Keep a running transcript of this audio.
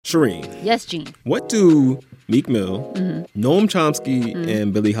Shireen. Yes, Gene. What do Meek Mill, Noam Chomsky,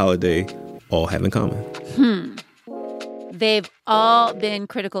 and Billie Holiday all have in common? They've all been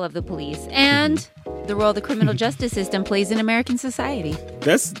critical of the police and the role the criminal justice system plays in American society.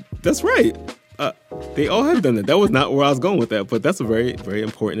 That's right. They all have done that. That was not where I was going with that, but that's a very, very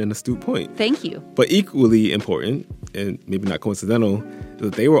important and astute point. Thank you. But equally important, and maybe not coincidental, is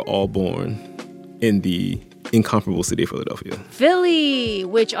that they were all born in the incomparable city of Philadelphia. Philly,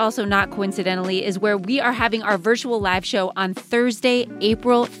 which also not coincidentally is where we are having our virtual live show on Thursday,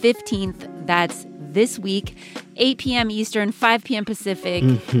 April 15th. That's this week, 8 p.m. Eastern, 5 p.m. Pacific.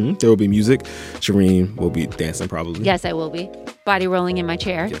 There will be music. Shireen will be dancing probably. Yes, I will be. Body rolling in my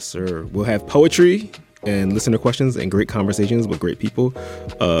chair. Yes, sir. We'll have poetry and listener questions and great conversations with great people.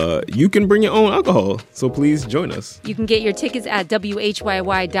 You can bring your own alcohol, so please join us. You can get your tickets at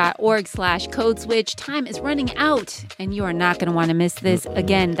whyy.org/codeswitch. Time is running out, and you are not going to want to miss this.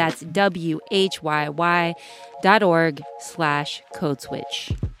 Again, that's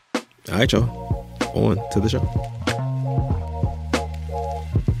whyy.org/codeswitch. All right, y'all. On to the show.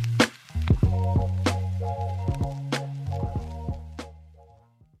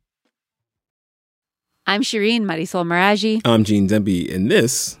 I'm Shireen Marisol Meraji. I'm Gene Demby, and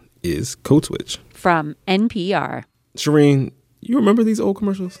this is Code Switch From NPR. Shireen, you remember these old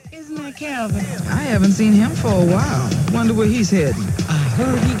commercials? Isn't that Calvin? I haven't seen him for a while. Wonder where he's heading. I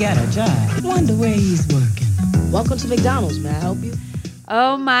heard he got a job. Wonder where he's working. Welcome to McDonald's. May I help you?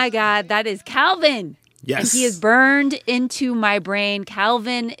 Oh my God, that is Calvin. Yes. And he is burned into my brain.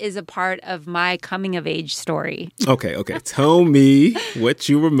 Calvin is a part of my coming of age story. Okay. Tell me what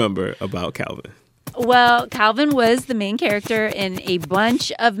you remember about Calvin. Well, Calvin was the main character in a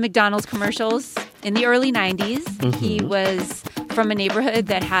bunch of McDonald's commercials in the early 90s. He was from a neighborhood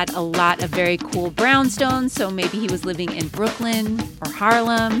that had a lot of very cool brownstones, so maybe he was living in Brooklyn or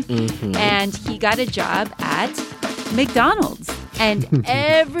Harlem, and he got a job at McDonald's. And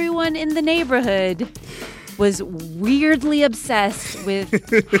everyone in the neighborhood was weirdly obsessed with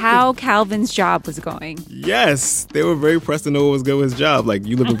how Calvin's job was going. Yes, they were very pressed to know what was good with his job. Like,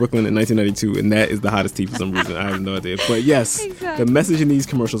 you live in Brooklyn in 1992, and that is the hottest tea for some reason. I have no idea. But yes, Exactly. The message in these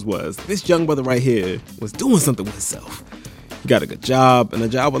commercials was, this young brother right here was doing something with himself. He got a good job, and a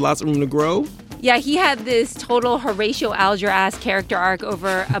job with lots of room to grow. Yeah, he had this total Horatio Alger-ass character arc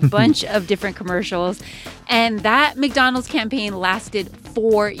over a bunch of different commercials. And that McDonald's campaign lasted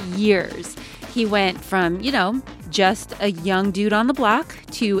 4 years. He went from, just a young dude on the block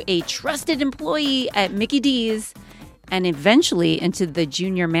to a trusted employee at Mickey D's and eventually into the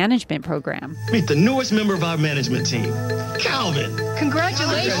junior management program. Meet the newest member of our management team, Calvin.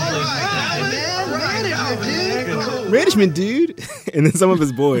 Congratulations. Management dude. And then some of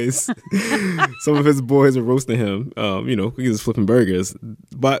his boys were roasting him. He was flipping burgers.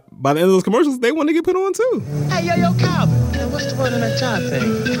 But by the end of those commercials, they wanted to get put on too. Hey, yo, Calvin. Man, what's the word on that job thing?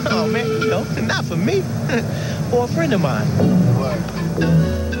 Oh, man, not for me. For a friend of mine.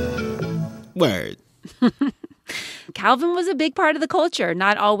 Word. Calvin was a big part of the culture,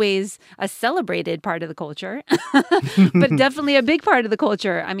 not always a celebrated part of the culture, but definitely a big part of the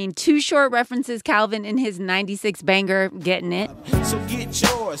culture. I mean, Too Short references Calvin in his 96 banger, Getting It. So get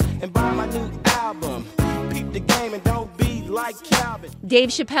yours and buy my new album. Peep the game and don't be like Calvin. Dave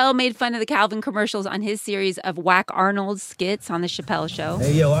Chappelle made fun of the Calvin commercials on his series of Whack Arnold skits on The Chappelle Show.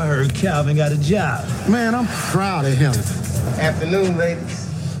 Hey, yo, I heard Calvin got a job. Man, I'm proud of him. Afternoon, ladies.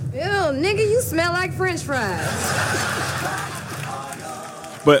 Ew, nigga, you smell like French fries.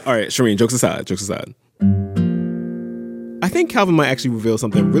 But all right, Shireen, jokes aside. I think Calvin might actually reveal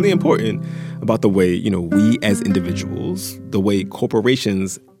something really important about the way, we as individuals, the way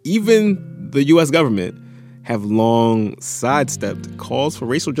corporations, even the U.S. government, have long sidestepped calls for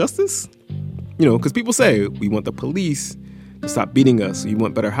racial justice. Because people say, we want the police to stop beating us. We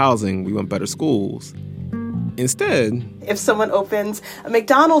want better housing. We want better schools. Instead, if someone opens a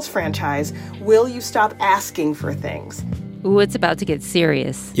McDonald's franchise, will you stop asking for things? Ooh, it's about to get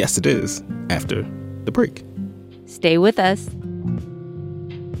serious. Yes, it is. After the break. Stay with us.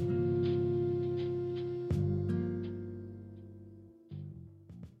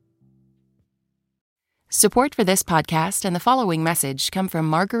 Support for this podcast and the following message come from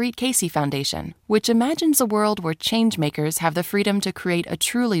Marguerite Casey Foundation, which imagines a world where changemakers have the freedom to create a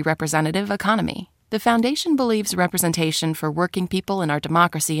truly representative economy. The foundation believes representation for working people in our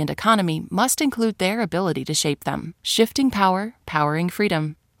democracy and economy must include their ability to shape them. Shifting power, powering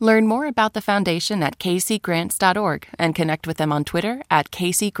freedom. Learn more about the foundation at caseygrants.org and connect with them on Twitter at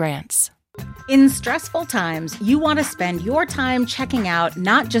CaseyGrants. In stressful times, you want to spend your time checking out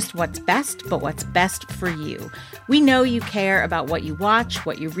not just what's best, but what's best for you. We know you care about what you watch,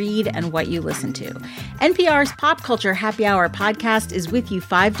 what you read, and what you listen to. NPR's Pop Culture Happy Hour podcast is with you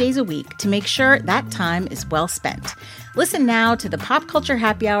 5 days a week to make sure that time is well spent. Listen now to the Pop Culture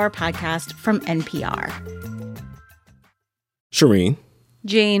Happy Hour podcast from NPR. Shireen.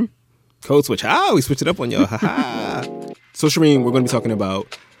 Jane. Code switch. We switched it up on y'all. So, Shireen, we're going to be talking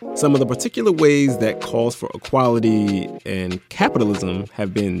about some of the particular ways that calls for equality and capitalism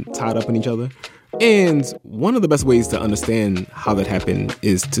have been tied up in each other. And one of the best ways to understand how that happened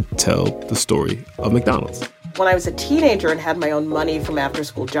is to tell the story of McDonald's. When I was a teenager and had my own money from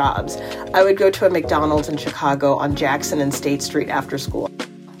after-school jobs, I would go to a McDonald's in Chicago on Jackson and State Street after school.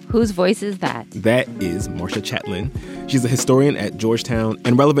 Whose voice is that? That is Marcia Chatelain. She's a historian at Georgetown,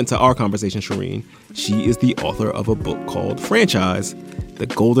 and relevant to our conversation, Shireen, she is the author of a book called Franchise: The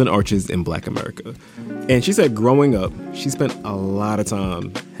Golden Arches in Black America. And she said growing up, she spent a lot of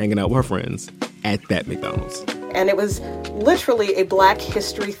time hanging out with her friends at that McDonald's. And it was literally a Black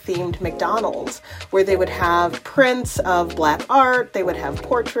history-themed McDonald's where they would have prints of Black art, they would have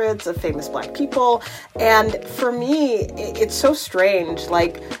portraits of famous Black people. And for me, it's so strange.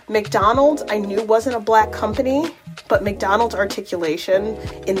 Like, McDonald's, I knew wasn't a Black company, but McDonald's articulation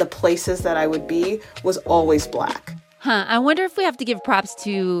in the places that I would be was always Black. I wonder if we have to give props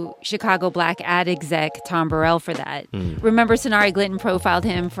to Chicago Black ad exec Tom Burrell for that. Remember, Sonari Glidden profiled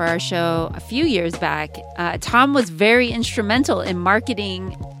him for our show a few years back. Tom was very instrumental in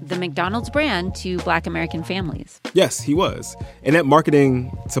marketing the McDonald's brand to Black American families. Yes, he was. And that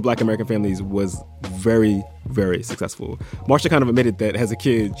marketing to Black American families was very, very successful. Marcia kind of admitted that as a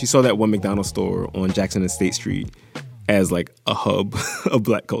kid, she saw that one McDonald's store on Jackson and State Street as like a hub of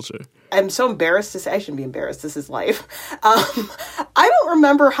Black culture. I'm so embarrassed to say, I shouldn't be embarrassed, this is life. I don't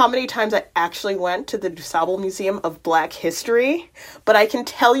remember how many times I actually went to the DuSable Museum of Black History, but I can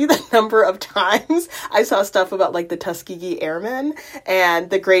tell you the number of times I saw stuff about like the Tuskegee Airmen and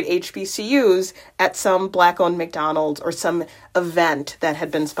the great HBCUs at some Black-owned McDonald's or some event that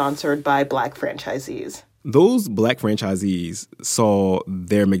had been sponsored by Black franchisees. Those Black franchisees saw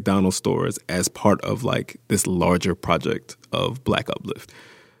their McDonald's stores as part of like this larger project of Black uplift.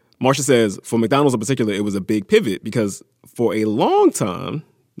 Marcia says for McDonald's in particular, it was a big pivot because for a long time,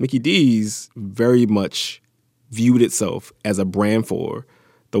 Mickey D's very much viewed itself as a brand for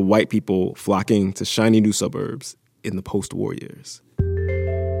the white people flocking to shiny new suburbs in the post-war years.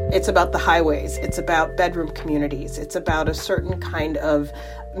 It's about the highways. It's about bedroom communities. It's about a certain kind of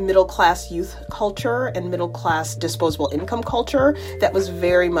middle-class youth culture and middle-class disposable income culture that was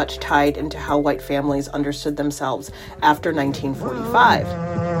very much tied into how white families understood themselves after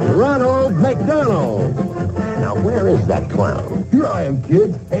 1945. Ronald McDonald. Now, where is that clown? Here I am,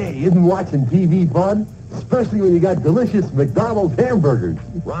 kids. Hey, isn't watching TV fun? Especially when you got delicious McDonald's hamburgers.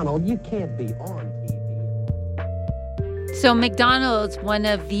 Ronald, you can't be on TV. So McDonald's, one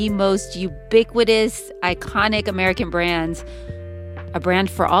of the most ubiquitous, iconic American brands, a brand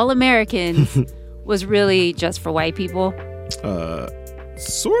for all Americans, was really just for white people?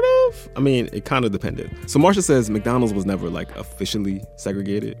 Sort of. I mean, it kind of depended. So Marcia says McDonald's was never like officially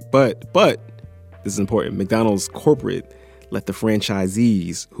segregated, but this is important. McDonald's corporate let the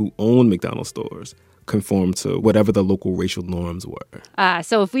franchisees who own McDonald's stores conform to whatever the local racial norms were.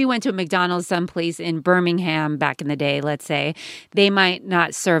 So if we went to a McDonald's someplace in Birmingham back in the day, let's say, they might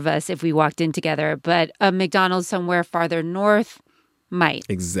not serve us if we walked in together, but a McDonald's somewhere farther north might.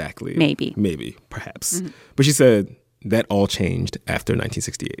 Exactly. Maybe, perhaps. Mm-hmm. But she said that all changed after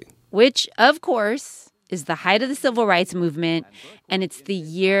 1968. Which, of course, is the height of the civil rights movement, and it's the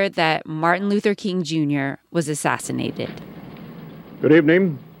year that Martin Luther King Jr. was assassinated. Good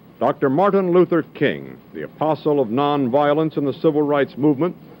evening. Dr. Martin Luther King, the apostle of nonviolence in the civil rights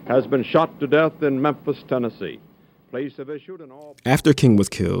movement, has been shot to death in Memphis, Tennessee. Police have issued an all... After King was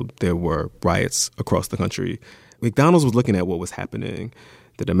killed, there were riots across the country. McDonald's was looking at what was happening,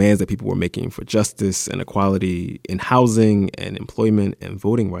 the demands that people were making for justice and equality in housing and employment and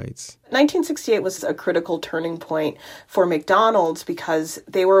voting rights. 1968 was a critical turning point for McDonald's because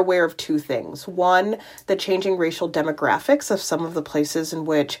they were aware of two things. One, the changing racial demographics of some of the places in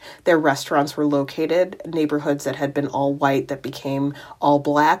which their restaurants were located, neighborhoods that had been all white that became all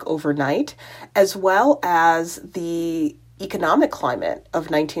Black overnight, as well as the economic climate of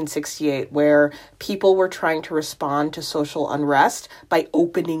 1968, where people were trying to respond to social unrest by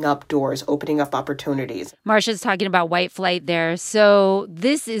opening up doors, opening up opportunities. Marcia's talking about white flight there. So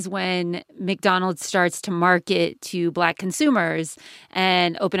this is when McDonald's starts to market to Black consumers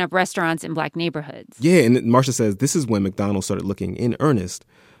and open up restaurants in Black neighborhoods. Yeah, and Marcia says this is when McDonald's started looking in earnest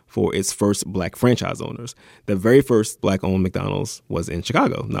for its first black franchise owners. The very first black-owned McDonald's was in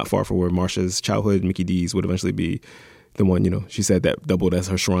Chicago, not far from where Marsha's childhood Mickey D's would eventually be the one, she said that doubled as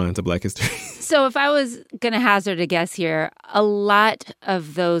her shrine to black history. So if I was going to hazard a guess here, a lot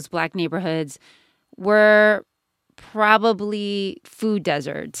of those black neighborhoods were probably food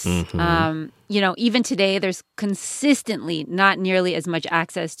deserts. Mm-hmm. Even today, there's consistently not nearly as much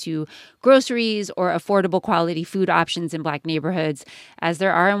access to groceries or affordable quality food options in black neighborhoods as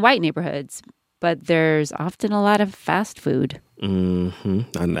there are in white neighborhoods. But there's often a lot of fast food. Mm-hmm.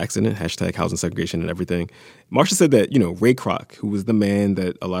 Not an accident. # housing segregation and everything. Marsha said that, Ray Kroc, who was the man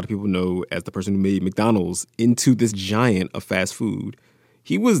that a lot of people know as the person who made McDonald's into this giant of fast food,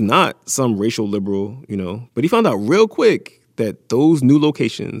 he was not some racial liberal, but he found out real quick that those new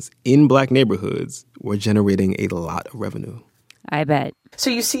locations in black neighborhoods were generating a lot of revenue. I bet. So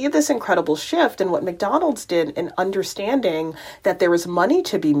you see this incredible shift in what McDonald's did in understanding that there was money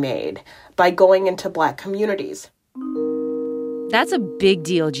to be made by going into black communities. That's a big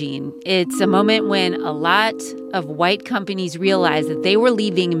deal, Gene. It's a moment when a lot of white companies realized that they were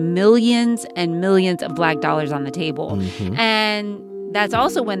leaving millions and millions of black dollars on the table. Mm-hmm. And that's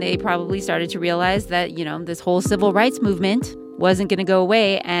also when they probably started to realize that, this whole civil rights movement wasn't going to go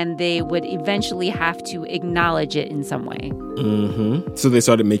away, and they would eventually have to acknowledge it in some way. Mm-hmm. So they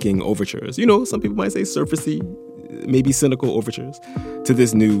started making overtures. Some people might say surfacey, maybe cynical overtures to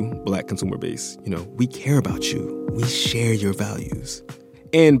this new black consumer base. We care about you. We share your values.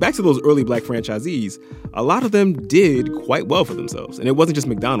 And back to those early black franchisees, a lot of them did quite well for themselves. And it wasn't just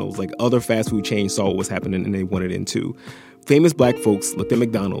McDonald's. Like, other fast food chains saw what was happening and they wanted in too. Famous black folks looked at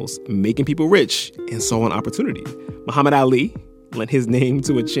McDonald's making people rich and saw an opportunity. Muhammad Ali lent his name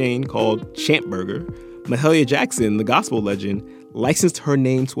to a chain called Champ Burger. Mahalia Jackson, the gospel legend, licensed her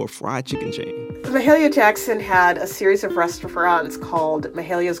name to a fried chicken chain. Mahalia Jackson had a series of restaurants called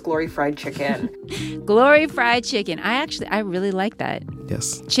Mahalia's Glory Fried Chicken. Glory Fried Chicken. I really like that.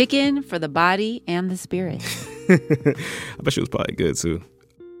 Yes. Chicken for the body and the spirit. I bet she was probably good, too.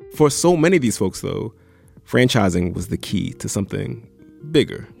 For so many of these folks, though, franchising was the key to something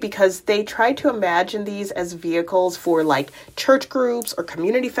bigger. Because they tried to imagine these as vehicles for like church groups or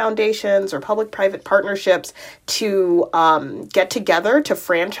community foundations or public-private partnerships to get together to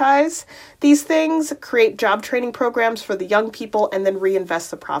franchise these things, create job training programs for the young people, and then reinvest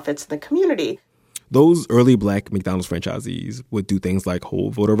the profits in the community. Those early black McDonald's franchisees would do things like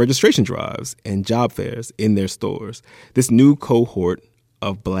hold voter registration drives and job fairs in their stores. This new cohort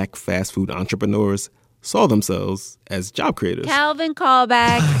of black fast food entrepreneurs saw themselves as job creators. Calvin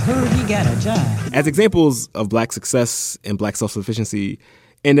callback. Heard he got a job. As examples of black success and black self-sufficiency,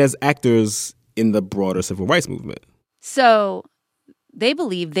 and as actors in the broader civil rights movement. So they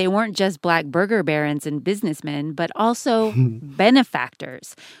believed they weren't just black burger barons and businessmen, but also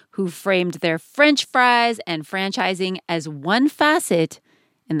benefactors who framed their French fries and franchising as one facet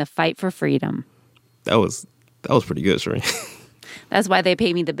in the fight for freedom. That was pretty good, Shereen. That's why they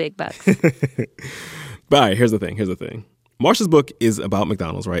pay me the big bucks. But all right, here's the thing. Marsha's book is about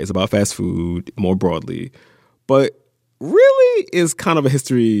McDonald's, right? It's about fast food more broadly, but really is kind of a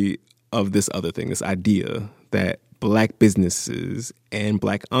history of this other thing, this idea that black businesses and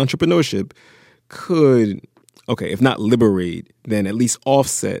black entrepreneurship could, if not liberate, then at least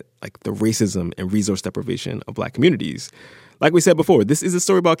offset like the racism and resource deprivation of black communities. Like we said before, this is a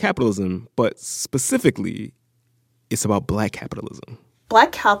story about capitalism, but specifically, it's about black capitalism.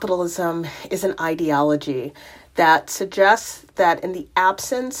 Black capitalism is an ideology that suggests that in the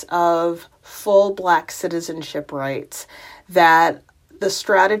absence of full black citizenship rights, that the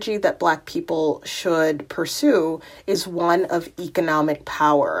strategy that black people should pursue is one of economic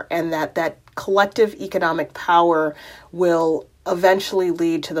power, and that collective economic power will eventually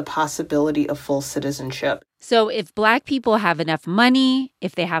lead to the possibility of full citizenship. So if black people have enough money,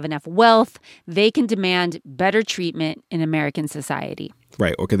 if they have enough wealth, they can demand better treatment in American society.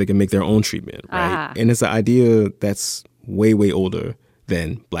 Right, or they can make their own treatment, right? And it's an idea that's way, way older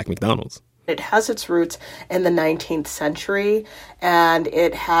than black McDonald's. It has its roots in the 19th century, and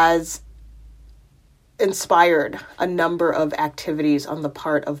it has inspired a number of activities on the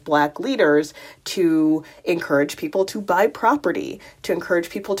part of black leaders to encourage people to buy property, to encourage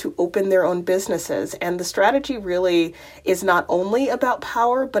people to open their own businesses. And the strategy really is not only about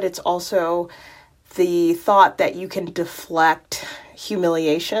power, but it's also the thought that you can deflect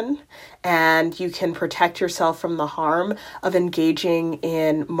humiliation and you can protect yourself from the harm of engaging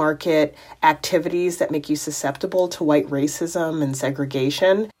in market activities that make you susceptible to white racism and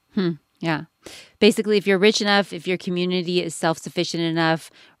segregation. Yeah. Basically, if you're rich enough, if your community is self-sufficient enough,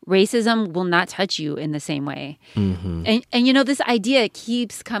 racism will not touch you in the same way. And you know, this idea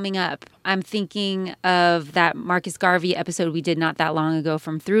keeps coming up. I'm thinking of that Marcus Garvey episode we did not that long ago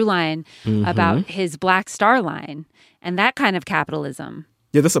from Throughline about his Black Star Line and that kind of capitalism.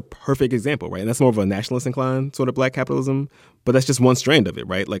 Yeah, that's a perfect example, right? And that's more of a nationalist inclined sort of black capitalism, but that's just one strand of it,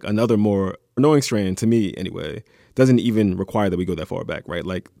 right? Like another more annoying strand, to me anyway, doesn't even require that we go that far back, right?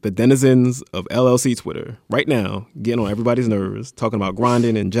 Like the denizens of LLC Twitter right now getting on everybody's nerves, talking about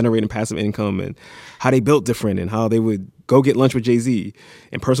grinding and generating passive income and how they built different and how they would go get lunch with Jay-Z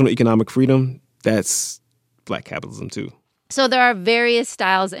and personal economic freedom. That's black capitalism too. So there are various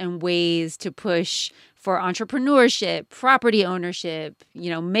styles and ways to push for entrepreneurship, property ownership, you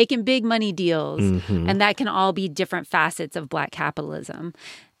know, making big money deals. And that can all be different facets of black capitalism.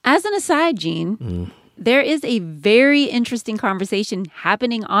 As an aside, Gene, there is a very interesting conversation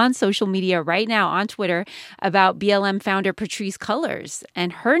happening on social media right now on Twitter about BLM founder Patrisse Cullors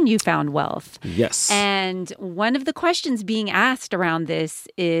and her newfound wealth. Yes. And one of the questions being asked around this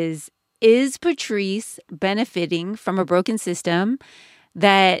is Patrisse benefiting from a broken system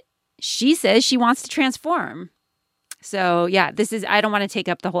that she says she wants to transform? So, yeah, I don't want to take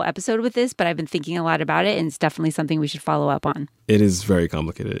up the whole episode with this, but I've been thinking a lot about it, and it's definitely something we should follow up on. It is very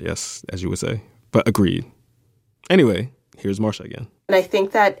complicated, yes, as you would say, but agreed. Anyway, here's Marcia again. And I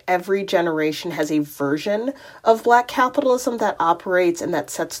think that every generation has a version of black capitalism that operates and that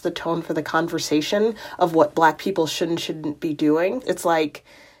sets the tone for the conversation of what black people should and shouldn't be doing. It's like,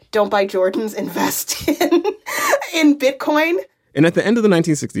 don't buy Jordans, invest in Bitcoin. And at the end of the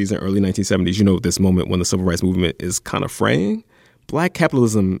 1960s and early 1970s, you know, this moment when the civil rights movement is kind of fraying, black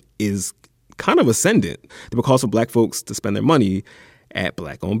capitalism is kind of ascendant. There were calls for black folks to spend their money at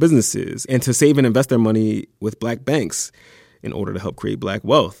black-owned businesses and to save and invest their money with black banks in order to help create black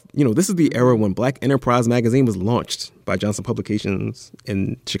wealth. You know, this is the era when Black Enterprise magazine was launched by Johnson Publications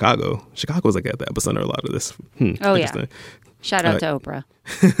in Chicago. Chicago was like at the epicenter of a lot of this. Oh, yeah. Shout out to Oprah.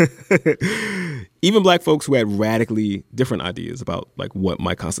 Even black folks who had radically different ideas about like what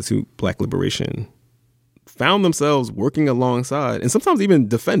might constitute black liberation found themselves working alongside and sometimes even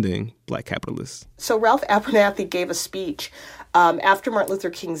defending black capitalists. So Ralph Abernathy gave a speech after Martin Luther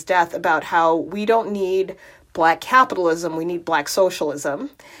King's death about how we don't need black capitalism, we need black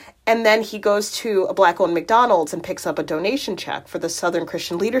socialism. And then he goes to a black-owned McDonald's and picks up a donation check for the Southern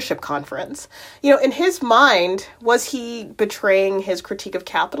Christian Leadership Conference. You know, in his mind, was he betraying his critique of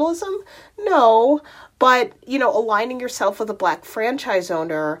capitalism? No. But, you know, aligning yourself with a black franchise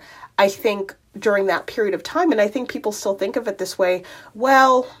owner, I think during that period of time, and I think people still think of it this way,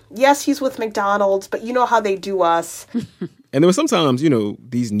 well, yes, he's with McDonald's, but you know how they do us. And there were sometimes, you know,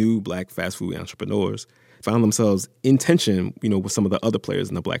 these new black fast food entrepreneurs found themselves in tension, you know, with some of the other players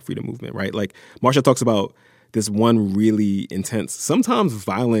in the Black freedom movement, right? Like Marcia talks about this one really intense, sometimes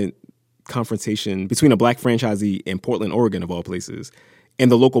violent confrontation between a black franchisee in Portland, Oregon, of all places,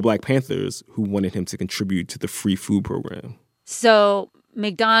 and the local Black Panthers who wanted him to contribute to the free food program. So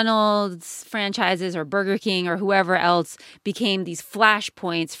McDonald's franchises or Burger King or whoever else became these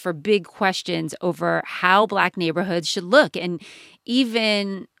flashpoints for big questions over how black neighborhoods should look and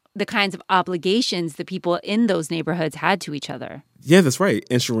even the kinds of obligations the people in those neighborhoods had to each other. Yeah, that's right.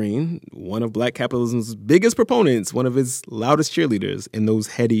 And Shireen, one of black capitalism's biggest proponents, one of his loudest cheerleaders in those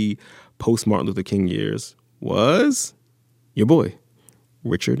heady post-Martin Luther King years was your boy,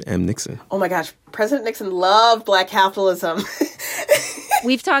 Richard M. Nixon. Oh my gosh, President Nixon loved black capitalism.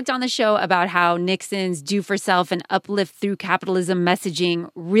 We've talked on the show about how Nixon's do for self and uplift through capitalism messaging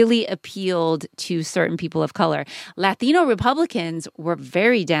really appealed to certain people of color. Latino Republicans were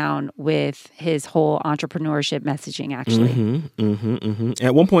very down with his whole entrepreneurship messaging, actually.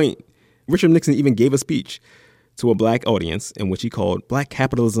 At one point, Richard Nixon even gave a speech to a black audience in which he called black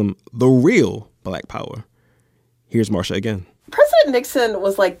capitalism the real black power. Here's Marcia again. President Nixon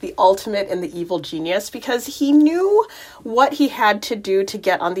was like the ultimate in the evil genius because he knew what he had to do to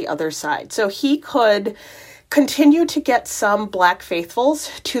get on the other side. So he could continue to get some black faithfuls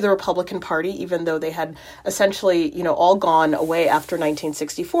to the Republican Party, even though they had essentially, you know, all gone away after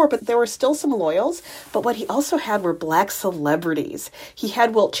 1964, but there were still some loyals. But what he also had were black celebrities. He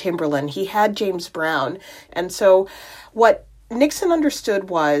had Wilt Chamberlain, he had James Brown. And so what Nixon understood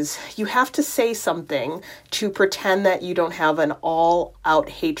was you have to say something to pretend that you don't have an all-out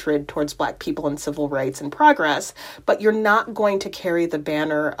hatred towards black people and civil rights and progress, but you're not going to carry the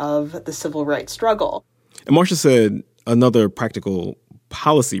banner of the civil rights struggle. And Marcia said another practical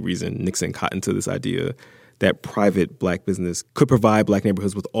policy reason Nixon caught into this idea that private black business could provide black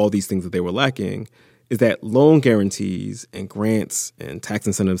neighborhoods with all these things that they were lacking is that loan guarantees and grants and tax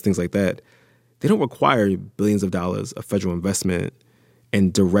incentives, things like that, they don't require billions of dollars of federal investment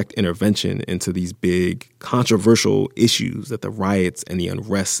and direct intervention into these big controversial issues that the riots and the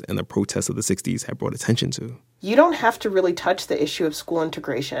unrest and the protests of the 60s have brought attention to. You don't have to really touch the issue of school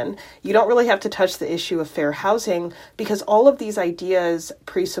integration. You don't really have to touch the issue of fair housing, because all of these ideas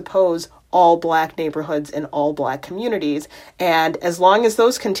presuppose all Black neighborhoods in all Black communities. And as long as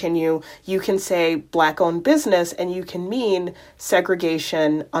those continue, you can say Black-owned business and you can mean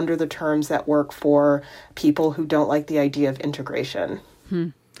segregation under the terms that work for people who don't like the idea of integration.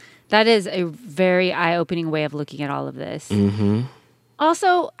 That is a very eye-opening way of looking at all of this. Mm-hmm.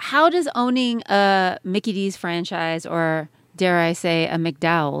 Also, how does owning a Mickey D's franchise, or dare I say a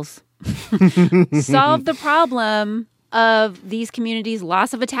McDowell's, solve the problem of these communities'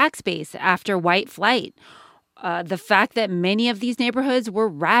 loss of a tax base after white flight? The fact that many of these neighborhoods were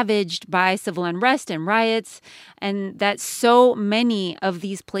ravaged by civil unrest and riots, and that so many of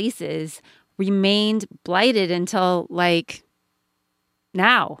these places remained blighted until,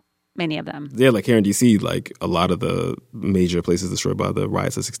 now, many of them. Yeah, like here in D.C., a lot of the major places destroyed by the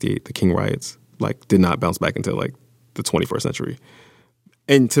riots of 68, the King riots, did not bounce back until, the 21st century.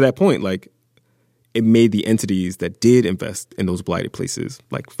 And to that point, it made the entities that did invest in those blighted places,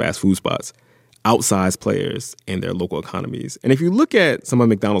 like fast food spots, outsized players in their local economies. And if you look at some of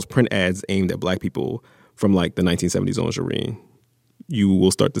McDonald's print ads aimed at Black people from, the 1970s on, Shireen, you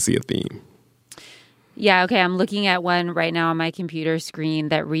will start to see a theme. Yeah, okay, I'm looking at one right now on my computer screen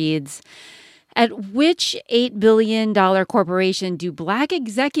that reads, "At which $8 billion corporation do Black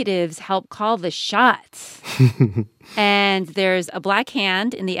executives help call the shots?" And there's a Black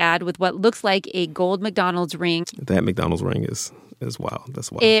hand in the ad with what looks like a gold McDonald's ring. That McDonald's ring is wild.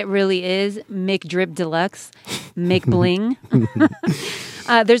 That's wild. It really is. McDrip Deluxe, McBling.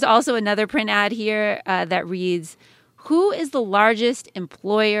 There's also another print ad here that reads, "Who is the largest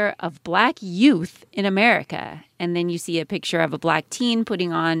employer of Black youth in America?" And then you see a picture of a Black teen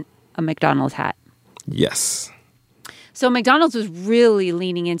putting on a McDonald's hat. Yes. So McDonald's was really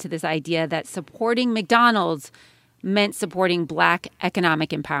leaning into this idea that supporting McDonald's meant supporting Black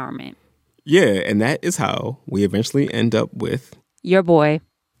economic empowerment. Yeah, and that is how we eventually end up with... your boy.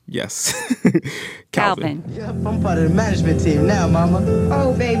 Yes. Calvin. Yep, I'm part of the management team now, Mama.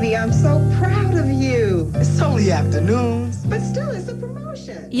 Oh, baby, I'm so proud of you. It's only afternoons. But still, it's a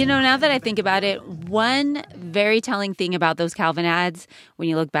promotion. You know, now that I think about it, one very telling thing about those Calvin ads, when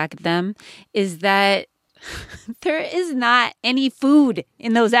you look back at them, is that there is not any food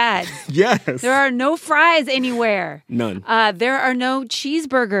in those ads. Yes. There are no fries anywhere. None. There are no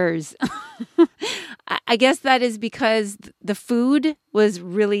cheeseburgers. I guess that is because the food was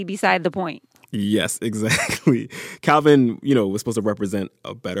really beside the point. Yes, exactly. Calvin, was supposed to represent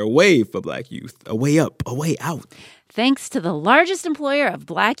a better way for Black youth, a way up, a way out. Thanks to the largest employer of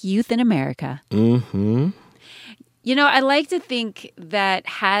Black youth in America. Mm-hmm. I like to think that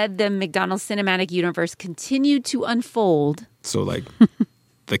had the McDonald's cinematic universe continued to unfold... So,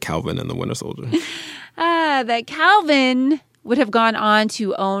 the Calvin and the Winter Soldier. That Calvin would have gone on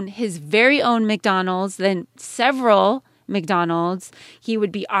to own his very own McDonald's, then several McDonald's. He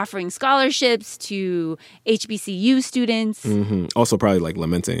would be offering scholarships to HBCU students. Mm-hmm. Also probably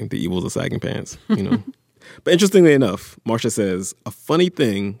lamenting the evils of sagging pants, But interestingly enough, Marcia says a funny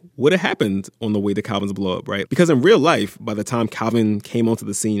thing would have happened on the way to Calvin's blow up, right? Because in real life, by the time Calvin came onto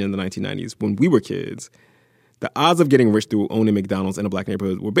the scene in the 1990s, when we were kids, the odds of getting rich through owning McDonald's in a Black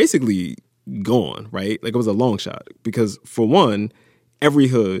neighborhood were basically gone, right? It was a long shot. Because for one, every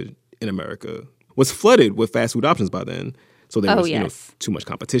hood in America was flooded with fast food options by then. So there was too much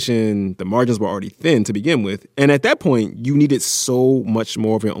competition. The margins were already thin to begin with. And at that point, you needed so much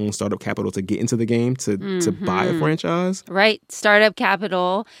more of your own startup capital to get into the game, to buy a franchise. Right. Startup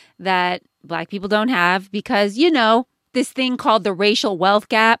capital that Black people don't have because, this thing called the racial wealth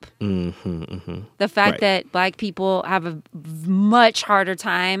gap. Mm-hmm, mm-hmm. The fact that Black people have a much harder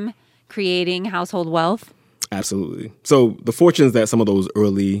time creating household wealth. Absolutely. So the fortunes that some of those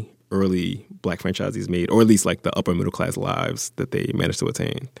early Black franchisees made, or at least the upper middle class lives that they managed to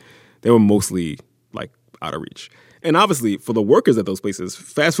attain, they were mostly out of reach. And obviously for the workers at those places,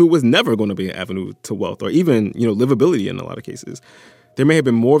 fast food was never going to be an avenue to wealth or even, livability in a lot of cases. There may have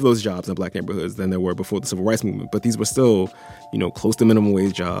been more of those jobs in Black neighborhoods than there were before the Civil Rights Movement, but these were still, close to minimum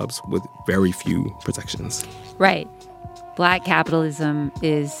wage jobs with very few protections. Right. Black capitalism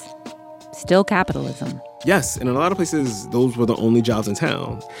is still capitalism. Yes, and in a lot of places, those were the only jobs in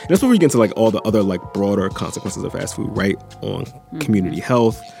town. And that's where we get into all the other broader consequences of fast food, right? On community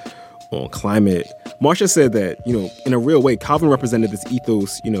health, on climate, Marsha said that, in a real way, Calvin represented this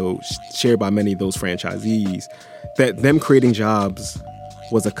ethos, shared by many of those franchisees, that them creating jobs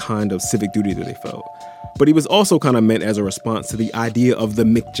was a kind of civic duty that they felt. But he was also kind of meant as a response to the idea of the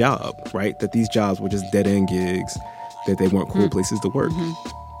McJob, right? That these jobs were just dead-end gigs, that they weren't cool places to work.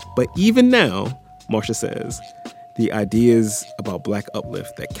 But even now, Marsha says, the ideas about Black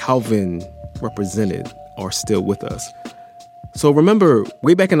uplift that Calvin represented are still with us. So remember,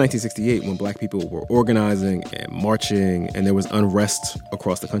 way back in 1968, when Black people were organizing and marching and there was unrest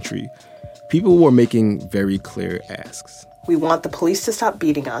across the country, people were making very clear asks. We want the police to stop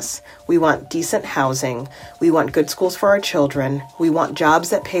beating us. We want decent housing. We want good schools for our children. We want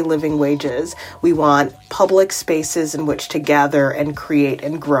jobs that pay living wages. We want public spaces in which to gather and create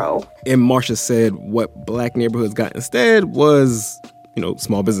and grow. And Marsha said what Black neighborhoods got instead was,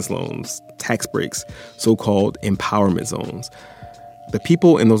 small business loans, tax breaks, so-called empowerment zones. The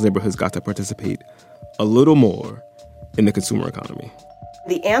people in those neighborhoods got to participate a little more in the consumer economy.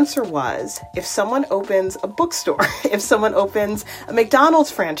 The answer was, if someone opens a bookstore, if someone opens a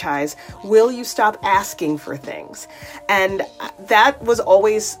McDonald's franchise, will you stop asking for things? And that was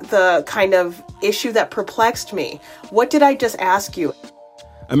always the kind of issue that perplexed me. What did I just ask you?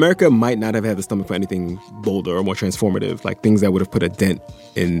 America might not have had the stomach for anything bolder or more transformative, like things that would have put a dent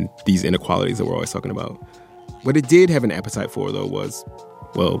in these inequalities that we're always talking about. What it did have an appetite for, though, was,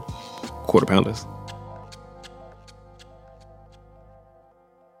 Quarter Pounders.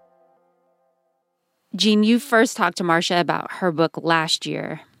 Gene, you first talked to Marsha about her book last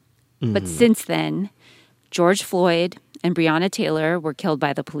year. But since then, George Floyd and Breonna Taylor were killed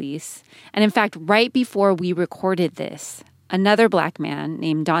by the police. And in fact, right before we recorded this, another Black man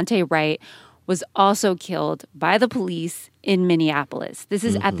named Daunte Wright was also killed by the police in Minneapolis. This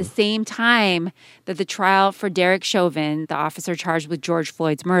is at the same time that the trial for Derek Chauvin, the officer charged with George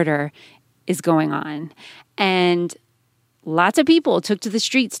Floyd's murder, is going on. And lots of people took to the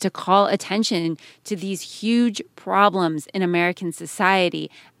streets to call attention to these huge problems in American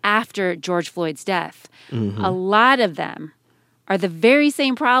society after George Floyd's death. A lot of them are the very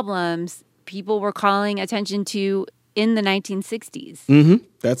same problems people were calling attention to in the 1960s.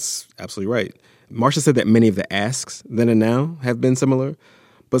 That's absolutely right. Marsha said that many of the asks then and now have been similar,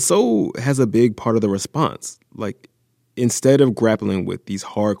 but so has a big part of the response. Like, instead of grappling with these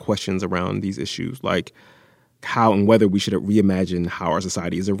hard questions around these issues, like how and whether we should reimagine how our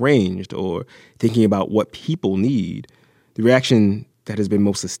society is arranged or thinking about what people need, the reaction that has been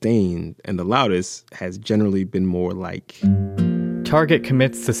most sustained and the loudest has generally been more like, Target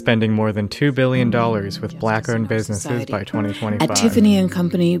commits to spending more than $2 billion with Black-owned businesses by 2025. At Tiffany &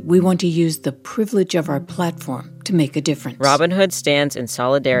 Company, we want to use the privilege of our platform to make a difference. Robinhood stands in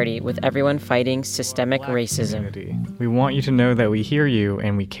solidarity with everyone fighting systemic racism. We want you to know that we hear you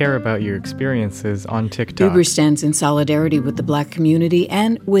and we care about your experiences on TikTok. Uber stands in solidarity with the Black community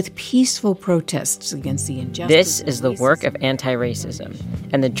and with peaceful protests against the injustice. This is the work of anti-racism,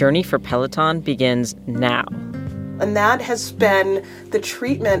 and the journey for Peloton begins now. And that has been the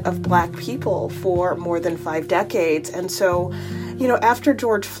treatment of Black people for more than 5 decades. And so, after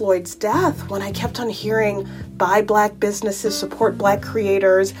George Floyd's death, when I kept on hearing buy Black businesses, support Black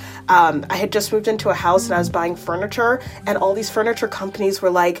creators, I had just moved into a house and I was buying furniture, and all these furniture companies were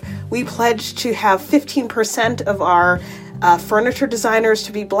like, we pledge to have 15% of our furniture designers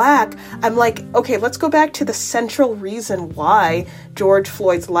to be Black. I'm like, okay, let's go back to the central reason why George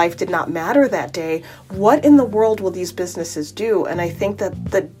Floyd's life did not matter that day. What in the world will these businesses do? And I think that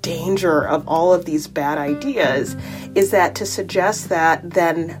the danger of all of these bad ideas is that to suggest that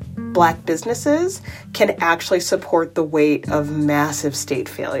then Black businesses can actually support the weight of massive state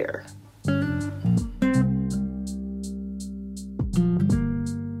failure.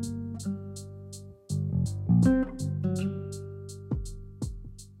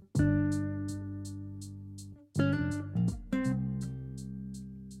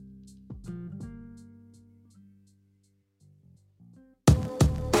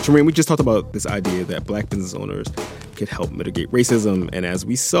 Shereen, we just talked about this idea that Black business owners could help mitigate racism. And as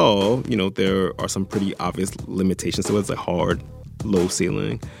we saw, there are some pretty obvious limitations. So it's a hard, low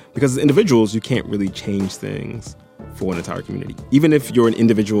ceiling. Because as individuals, you can't really change things for an entire community, even if you're an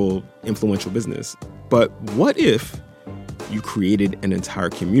individual influential business. But what if you created an entire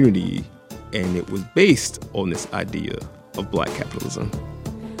community and it was based on this idea of Black capitalism?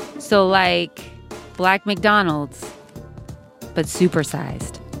 So like Black McDonald's, but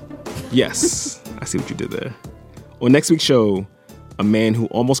supersized. Yes, I see what you did there. On next week's show, a man who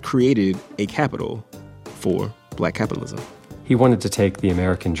almost created a capital for Black capitalism. He wanted to take the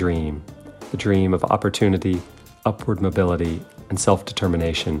American dream, the dream of opportunity, upward mobility, and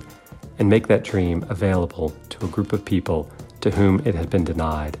self-determination, and make that dream available to a group of people to whom it had been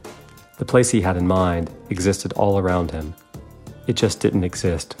denied. The place he had in mind existed all around him. It just didn't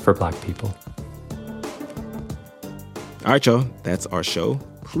exist for Black people. All right, y'all, that's our show.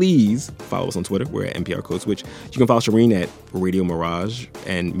 Please follow us on Twitter. We're at NPR Code Switch. You can follow Shireen at Radio Mirage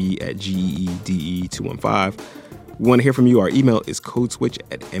and me at GEDE215. We want to hear from you. Our email is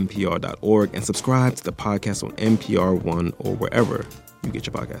codeswitch@npr.org, and subscribe to the podcast on NPR One or wherever you get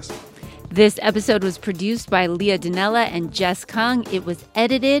your podcasts. This episode was produced by Leah Donnella and Jess Kung. It was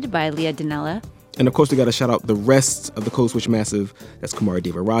edited by Leah Donnella. And of course, we got to shout out the rest of the Code Switch Massive. That's Kumari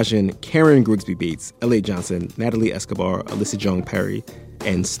Devarajan, Karen Grigsby Bates, L.A. Johnson, Natalie Escobar, Alyssa Jong Perry,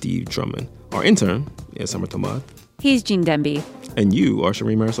 and Steve Drummond. Our intern is Summer Tomad. He's Gene Demby. And you are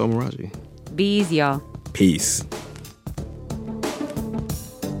Shireen Marisol Meraji. Be easy, y'all. Peace.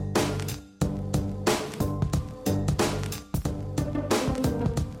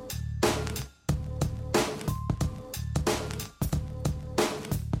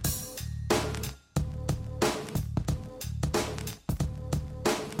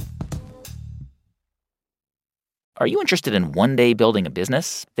 Are you interested in one day building a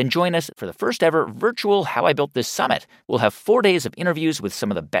business? Then join us for the first ever virtual How I Built This Summit. We'll have 4 days of interviews with some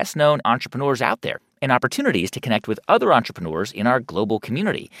of the best known entrepreneurs out there and opportunities to connect with other entrepreneurs in our global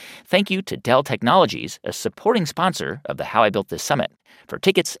community. Thank you to Dell Technologies, a supporting sponsor of the How I Built This Summit. For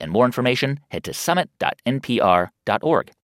tickets and more information, head to summit.npr.org.